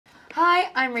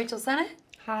Hi, I'm Rachel Sennott.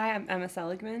 Hi, I'm Emma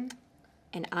Seligman.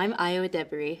 And I'm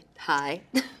Edebiri. Hi.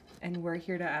 And we're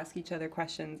here to ask each other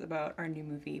questions about our new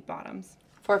movie, Bottoms.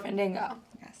 For Fandango.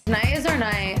 Yes. Night is our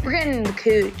night. We're getting the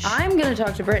cooch. I'm gonna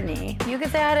talk to Brittany. You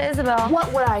can say hi to Isabel.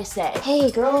 What would I say?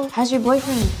 Hey, girl, how's your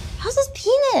boyfriend? How's his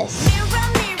penis?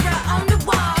 Mirror, mirror on the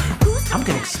wall. I'm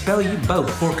gonna expel you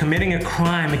both for committing a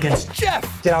crime against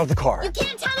Jeff! Get out of the car. You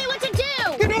can't tell me what to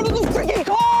do! Get out of the freaking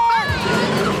car!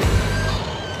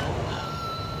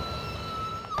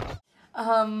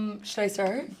 Should I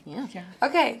start? Yeah.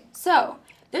 Okay, so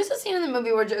there's a scene in the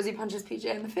movie where Josie punches PJ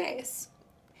in the face.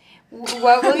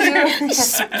 What will you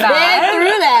Spit through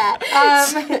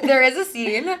that. there is a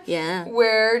scene Yeah.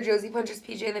 where Josie punches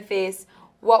PJ in the face.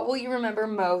 What will you remember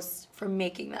most from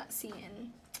making that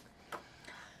scene?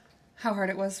 How hard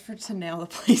it was to nail the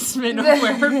placement of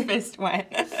where her fist went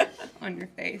on your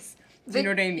face. You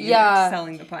know what I mean? Yeah.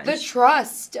 Selling the punch. The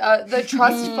trust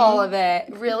fall of it.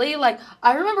 Really, like,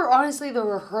 I remember honestly the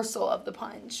rehearsal of the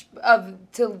punch,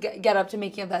 to get up to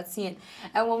making of that scene.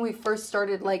 And when we first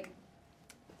started, like,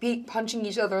 punching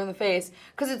each other in the face,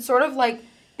 because it's sort of like,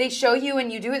 they show you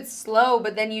and you do it slow,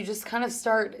 but then you just kind of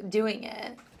start doing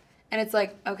it. And it's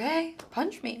like, okay,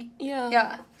 punch me. Yeah.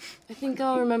 Yeah. I think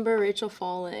I'll remember Rachel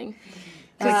falling.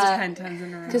 10 times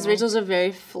in a row. Because Rachel's a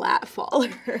very flat faller.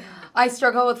 I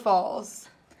struggle with falls.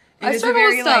 I It is a struggle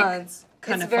very, with like, stunts.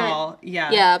 kind It's of very- fall.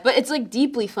 Yeah. Yeah, but it's like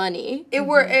deeply funny. It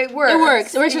works. It works.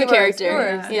 It works for the character.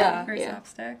 It works. Yeah. Very Yeah.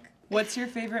 slapstick. What's your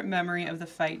favorite memory of the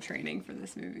fight training for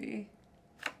this movie?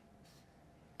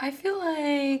 I feel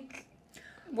like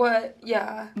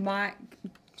yeah.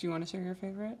 Do you want to share your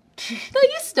favorite? No,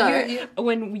 you start.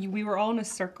 When we were all in a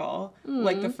circle,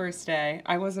 like the first day,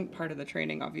 I wasn't part of the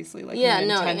training, obviously, like Yeah, in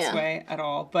no, an intense yeah. way at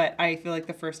all. But I feel like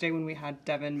the first day when we had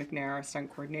Devin McNair, our stunt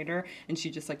coordinator, and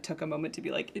she just like took a moment to be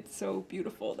like, "It's so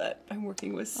beautiful that I'm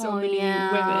working with so many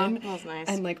women," That was nice.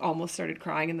 and like almost started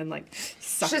crying, and then like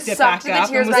sucked Just it sucked back the up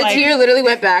tears and was back. The like, tear literally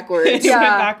went backwards. it Yeah.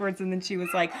 went backwards, and then she was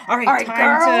like, "All right,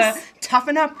 time girls." to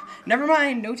toughen up. Never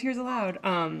mind, no tears allowed."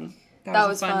 That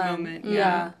was a fun moment.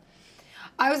 Yeah.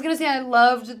 I was gonna say I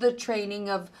loved the training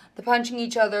of the punching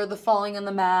each other, the falling on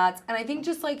the mats, and I think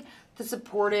just like the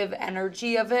supportive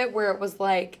energy of it, where it was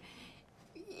like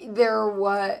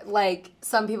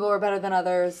some people were better than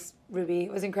others. Ruby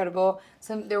was incredible.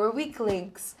 There were weak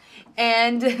links,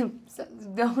 and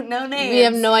no names. We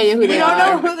have no idea who they are. We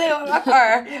don't know who they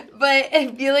are,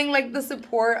 but feeling like the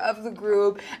support of the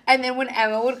group. And then when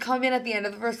Emma would come in at the end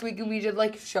of the first week and we did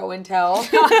like show and tell,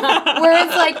 where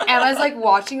it's like Emma's like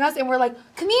watching us and we're like,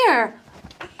 come here,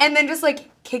 and then just like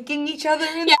kicking each other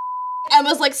in the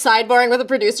Emma's like sidebarring with a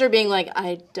producer being like,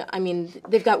 I mean,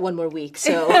 they've got one more week,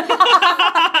 so.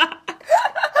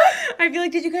 I'd be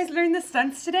like, did you guys learn the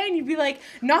stunts today? And you'd be like,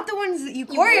 not the ones that you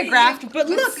choreographed, but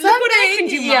look what I can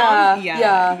do, Mom.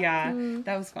 Yeah.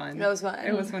 That was fun. That was fun.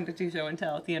 It was fun to do show and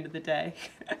tell at the end of the day.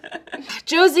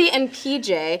 Josie and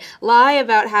PJ lie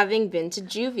about having been to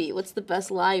juvie. What's the best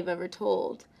lie you've ever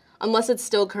told? Unless it's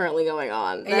still currently going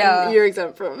on. Then you're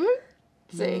exempt from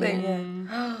saying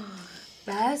it.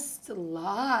 Best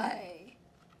lie.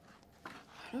 I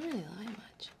don't really lie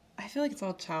much. I feel like it's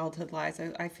all childhood lies.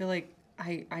 I feel like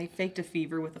I faked a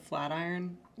fever with a flat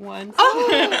iron once,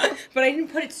 but I didn't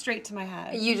put it straight to my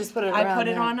head. You just put it I around put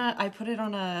it there.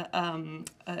 on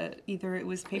a either it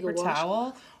was paper washcloth?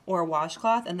 towel or a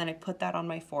washcloth, and then I put that on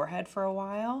my forehead for a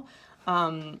while.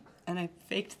 And I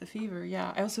faked the fever,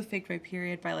 yeah. I also faked my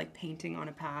period by like painting on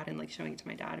a pad and like showing it to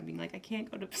my dad and being like, I can't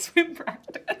go to swim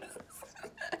practice.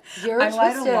 You're I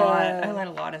lied a twisted. lot. I lied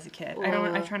a lot as a kid.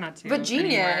 I try not to. But anymore.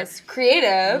 genius,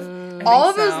 creative. I All think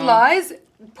of those so. lies,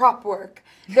 prop work.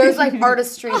 There's like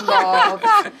artistry involved.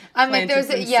 I'm like, Planted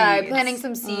some seeds. planting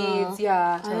some seeds.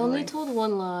 Yeah. I only told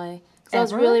one lie. Because I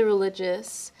was really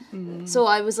religious. So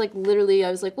I was like, literally,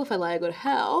 I was like, well, if I lie, I go to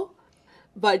hell.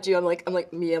 But I'm like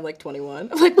 21.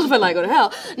 I'm like, well, if I lie, I go to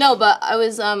hell. No, but I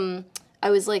was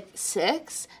like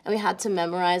 6, and we had to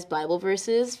memorize Bible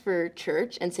verses for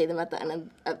church and say them at the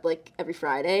end of like every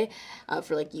Friday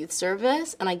for like youth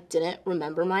service, and I didn't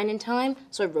remember mine in time,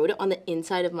 so I wrote it on the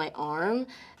inside of my arm.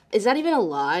 Is that even a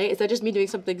lie? Is that just me doing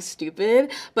something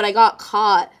stupid? But I got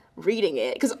caught reading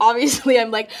it, because obviously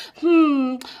I'm like,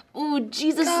 ooh,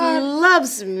 Jesus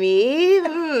loves me,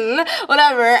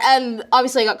 whatever, and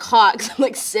obviously I got caught because I'm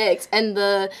like 6, and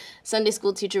the Sunday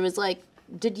school teacher was like,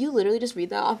 did you literally just read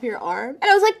that off your arm?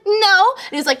 And I was like, no.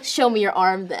 And he was like, show me your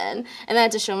arm then. And then I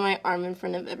had to show my arm in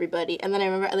front of everybody. And then I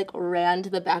remember I like ran to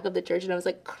the back of the church and I was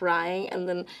like crying. And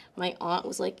then my aunt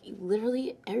was like,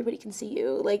 literally everybody can see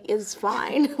you. Like, it's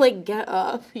fine. Like, get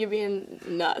up. You're being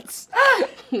nuts. I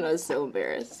was so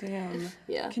embarrassed. Damn.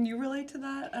 Yeah. Can you relate to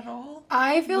that at all?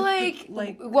 I feel With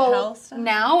like, the, well, hell stuff?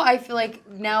 now I feel like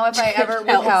now if I ever with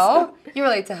Hell hell, you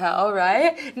relate to hell,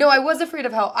 right? No, I was afraid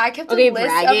of hell. I kept a list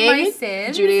bragging. of my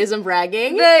sins. Judaism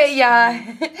bragging.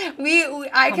 Yeah,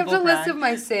 I kept a Humble list brag. of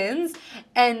my sins,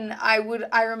 and I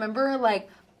remember like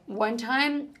one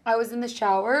time I was in the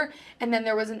shower, and then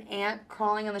there was an ant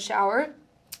crawling in the shower.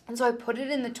 And so I put it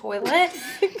in the toilet,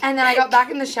 and then I got back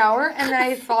in the shower, and then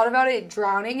I thought about it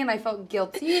drowning, and I felt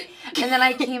guilty. And then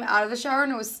I came out of the shower,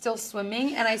 and it was still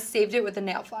swimming, and I saved it with a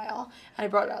nail file, and I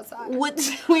brought it outside. What?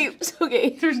 Wait,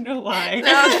 okay. There's no lie.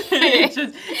 Okay. It's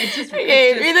just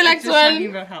Okay, read the next one. Talking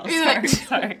about hell. Read the next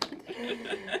Sorry.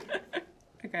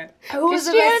 Okay.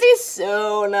 Christianity's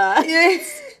so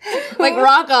nice. Like,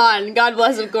 rock on. God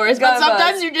bless, of course. But God bless.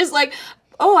 sometimes you're just like,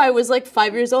 oh, I was like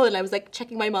 5 years old and I was like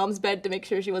checking my mom's bed to make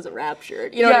sure she wasn't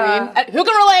raptured. You know what I mean? Yeah. Who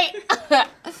can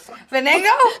relate? Fandango?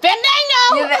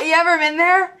 Fandango! You ever been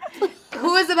there?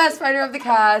 Who is the best fighter of the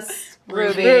cast?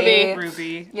 Ruby.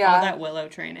 Ruby. Yeah. All that Willow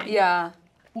training. Yeah.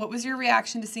 What was your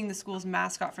reaction to seeing the school's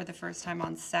mascot for the first time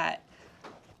on set?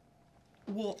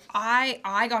 Well,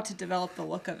 I got to develop the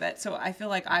look of it, so I feel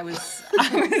like I was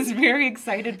very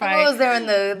excited by. I was there in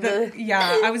the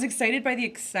Yeah, I was excited by the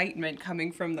excitement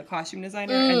coming from the costume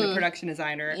designer and the production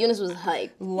designer. Eunice was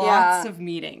hype. Lots Yeah. of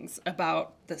meetings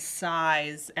about the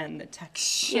size and the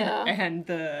texture Yeah. and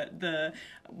the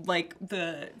like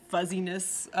the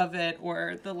fuzziness of it,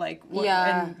 or the like what,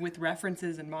 Yeah. and with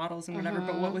references and models and whatever.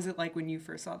 But what was it like when you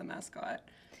first saw the mascot?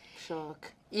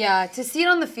 Shock. Yeah, to see it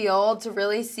on the field, to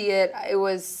really see it, it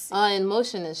was. In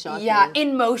motion is shocking. Yeah,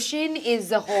 in motion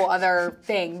is a whole other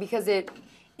thing because it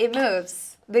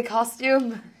moves. The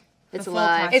costume, It's full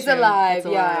alive. costume. it's alive. It's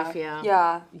yeah. alive, yeah.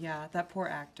 Yeah. Yeah, that poor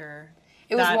actor.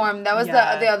 It was That- warm. That was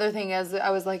yeah. the other thing. As I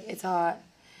was like, it's hot.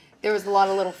 There was a lot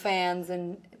of little fans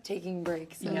and taking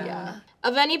breaks. And yeah.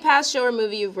 Of any past show or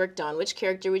movie you've worked on, which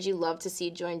character would you love to see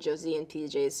join Josie and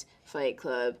PJ's Fight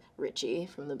Club? Richie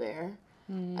from The Bear,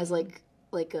 as like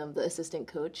the assistant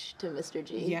coach to Mr.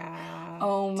 G. Yeah.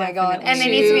 Oh my god! And they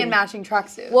need to be in matching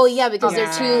tracksuits. Well, yeah, because Yeah.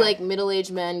 they're two like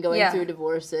middle-aged men going Yeah. through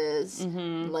divorces.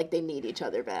 And, like they need each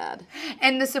other bad.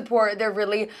 And the support, they're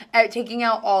really taking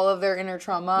out all of their inner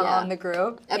trauma Yeah. on the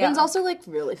group. Evan's Yeah. also like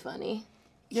really funny.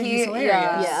 Yeah, he's hilarious.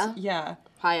 Yeah. Yeah.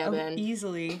 Hi, Oh, Evan.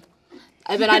 easily.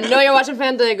 Evan, I know you're watching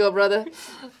Fandango, brother.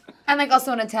 And like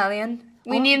also an Italian.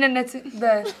 We need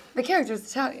the character's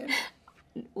Italian.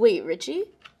 Wait, Richie?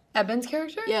 Eben's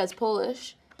character? Yeah, it's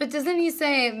Polish. But doesn't he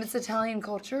say it's Italian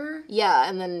culture? Yeah,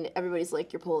 and then everybody's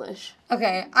like, you're Polish.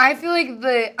 Okay, I feel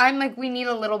like we need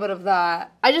a little bit of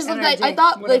that. I just love that. I energy.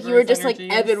 thought like Whatever you were his just like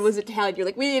energy is. Evan was Italian. You're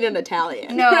like, we need an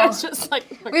Italian. No. It's just like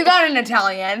We've got an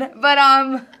Italian, but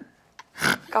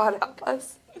God help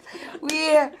us.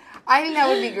 I think that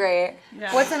would be great.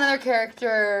 Yeah. What's another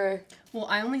character? Well,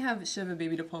 I only have Shiva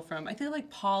Baby to pull from. I feel like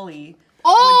Polly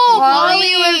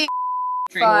Hollywood.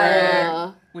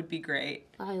 Yeah. would be great.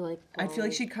 I like. I feel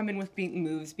like she'd come in with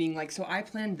moves being like, so I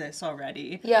planned this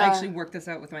already. Yeah. I actually worked this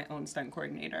out with my own stunt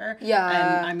coordinator. Yeah.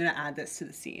 And I'm going to add this to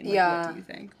the scene. Like, Yeah. What do you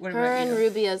think? What her about and you?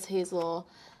 Ruby as Hazel,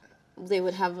 they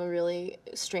would have a really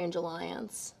strange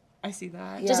alliance. I see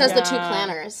that. Just as the two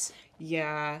planners.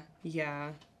 Yeah. Yeah.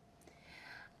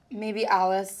 Maybe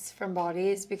Alice from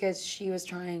Bodies because she was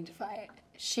trying to fight.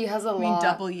 She has a I mean, lot.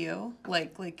 W.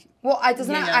 Like. Well, it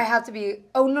doesn't. Yeah. I have to be.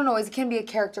 Oh no! It can be a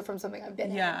character from something I've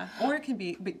been in. Yeah. Or it can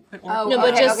be. Or Oh, No,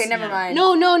 but okay, just- okay, never mind.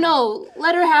 No.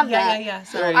 Let her have Yeah, that. yeah.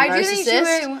 Sorry. I do think she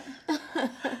Narcissist. would.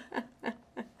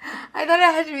 I thought it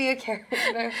had to be a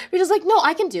character. You're just like, no,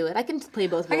 I can do it. I can play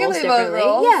both roles I can play both differently.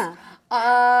 roles. Yeah.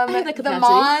 The capacity.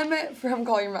 mom from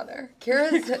Call Your Mother, Kira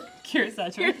Kira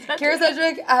Sedgwick.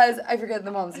 Sedgwick as I forget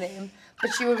the mom's name,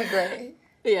 but she would be great.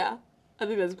 Yeah. I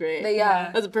think that's great. But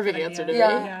yeah. That's a perfect answer to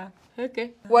Yeah. me. Yeah.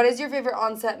 Okay. What is your favorite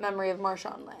on-set memory of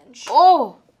Marshawn Lynch?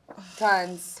 Oh,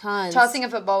 Tons. Tons. Tossing a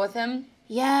football with him.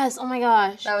 yes. Oh my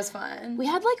gosh. That was fun. We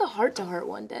had like a heart-to-heart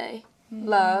one day.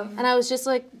 Love. And I was just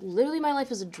like, literally my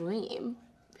life is a dream.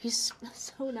 He's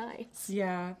so nice.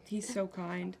 Yeah, he's so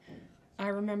kind. I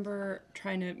remember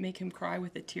trying to make him cry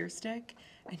with a tear stick,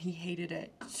 and he hated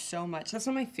it so much. That's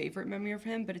not my favorite memory of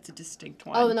him, but it's a distinct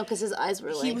one. Oh no, because his eyes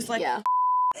were like, He was like, yeah.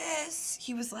 this.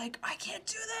 He was like, I can't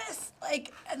do this.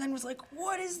 Like, and then was like,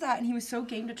 what is that? And he was so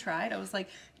game to try it. I was like,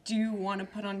 do you want to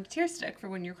put on a tear stick for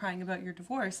when you're crying about your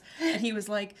divorce? And he was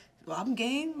like, well, I'm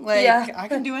game. Like, Yeah. I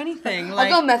can do anything. I'll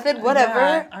go method, whatever.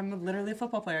 Yeah, I'm literally a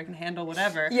football player. I can handle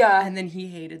whatever. Yeah. And then he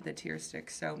hated the tear stick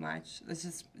so much. It's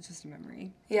just a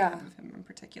memory. Yeah. Of him in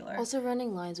particular. Also,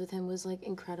 running lines with him was like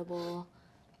incredible.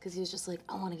 Because he was just like,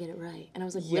 I want to get it right. And I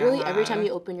was like, literally, every time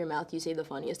you open your mouth, you say the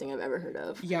funniest thing I've ever heard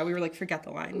of. Yeah, we were like, forget the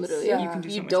lines. Literally. You can do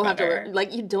so You much don't have better. to,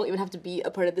 like, you don't even have to be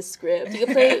a part of the script. You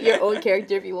can play your own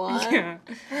character if you want. Yeah.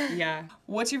 Yeah.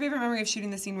 What's your favorite memory of shooting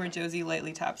the scene where Josie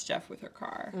lightly taps Jeff with her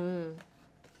car?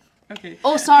 Okay.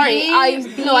 Oh, sorry. I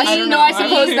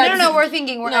suppose that's... No, we're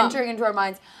thinking, we're No. entering into our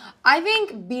minds. I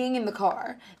think being in the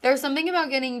car, there's something about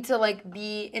getting to, like,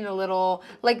 be in a little,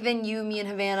 like, then you, me, and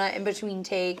Havana in between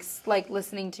takes, like,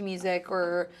 listening to music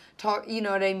or talk, you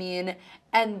know what I mean?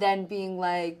 And then being,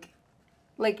 like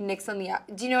Nick's on the,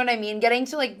 do you know what I mean? Getting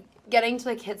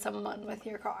to hit someone with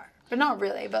your car. But not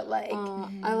really, but, like.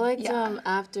 I liked,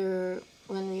 after,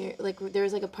 when we, like, there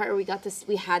was, like, a part where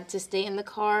we had to stay in the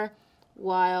car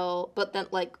while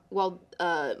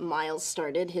Miles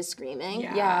started his screaming.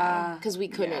 Yeah. Because we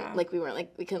couldn't,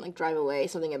 we couldn't drive away,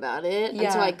 something about it. Yeah.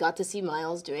 And so I got to see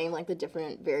Miles doing, like, the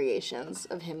different variations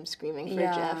of him screaming for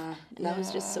Jeff. And that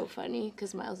was just so funny,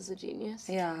 because Miles is a genius.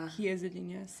 Yeah. He is a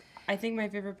genius. I think my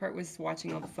favorite part was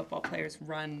watching all the football players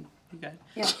run. You good?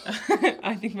 Yeah.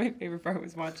 I think my favorite part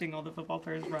was watching all the football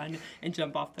players run and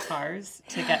jump off the cars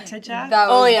to get to Jeff. That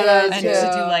was good, and too.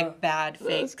 to do like bad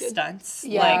fake was good. stunts,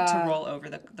 Yeah. like to roll over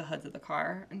the hoods of the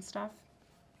car and stuff.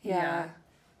 Yeah.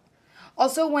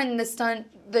 Also, when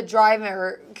the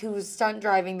driver who was stunt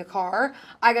driving the car,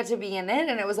 I got to be in it,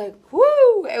 and it was like,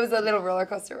 woo! It was a little roller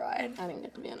coaster ride. I didn't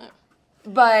get to be in it.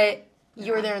 But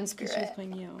you were there in She was spirit.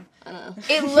 playing you. I don't know.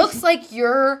 It looks like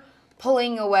you're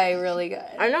pulling away really good.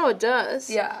 I know it does.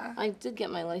 Yeah. I did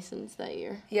get my license that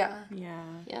year. Yeah. Yeah.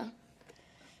 Yeah.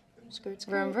 Skirt,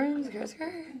 skirt. Vroom, vroom, skirt,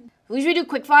 skirt. Should we do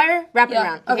quick fire? Rapid Yeah,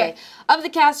 round. okay. Of the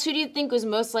cast, who do you think was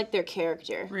most like their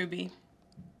character? Ruby.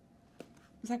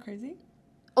 Was that crazy?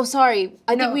 Oh, sorry.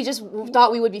 I No. think we just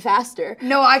thought we would be faster.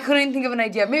 No, I couldn't think of an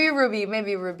idea. Maybe Ruby.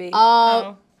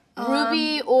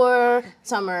 Ruby or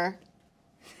Summer.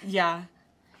 Yeah.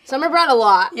 Summer brought a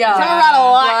lot. Yeah. Summer brought a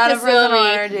lot to personal Sylvie.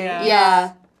 energy. Yeah.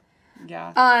 Yeah.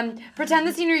 Yeah. Pretend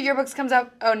the senior yearbooks comes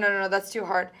out. Oh, no, that's too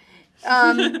hard.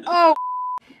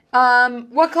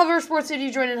 What club or sports did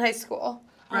you join in high school?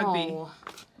 Rugby. Oh.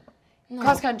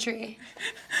 Cross country.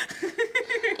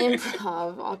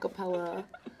 Improv, acapella.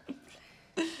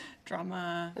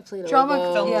 Drama. I played Drama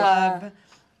oboe. Film Yeah. club.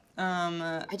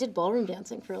 I did ballroom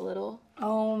dancing for a little.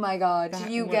 Oh my god. Did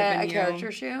That you would've get a been you.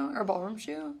 character shoe or ballroom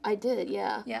shoe? I did,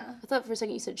 yeah. Yeah. I thought for a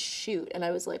second you said shoot, and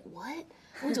I was like, what?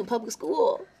 I went to a public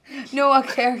school. No, a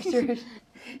character.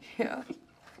 Yeah.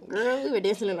 Girl, we were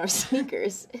dancing in our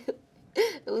sneakers.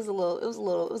 It was a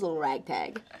little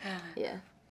ragtag. Yeah.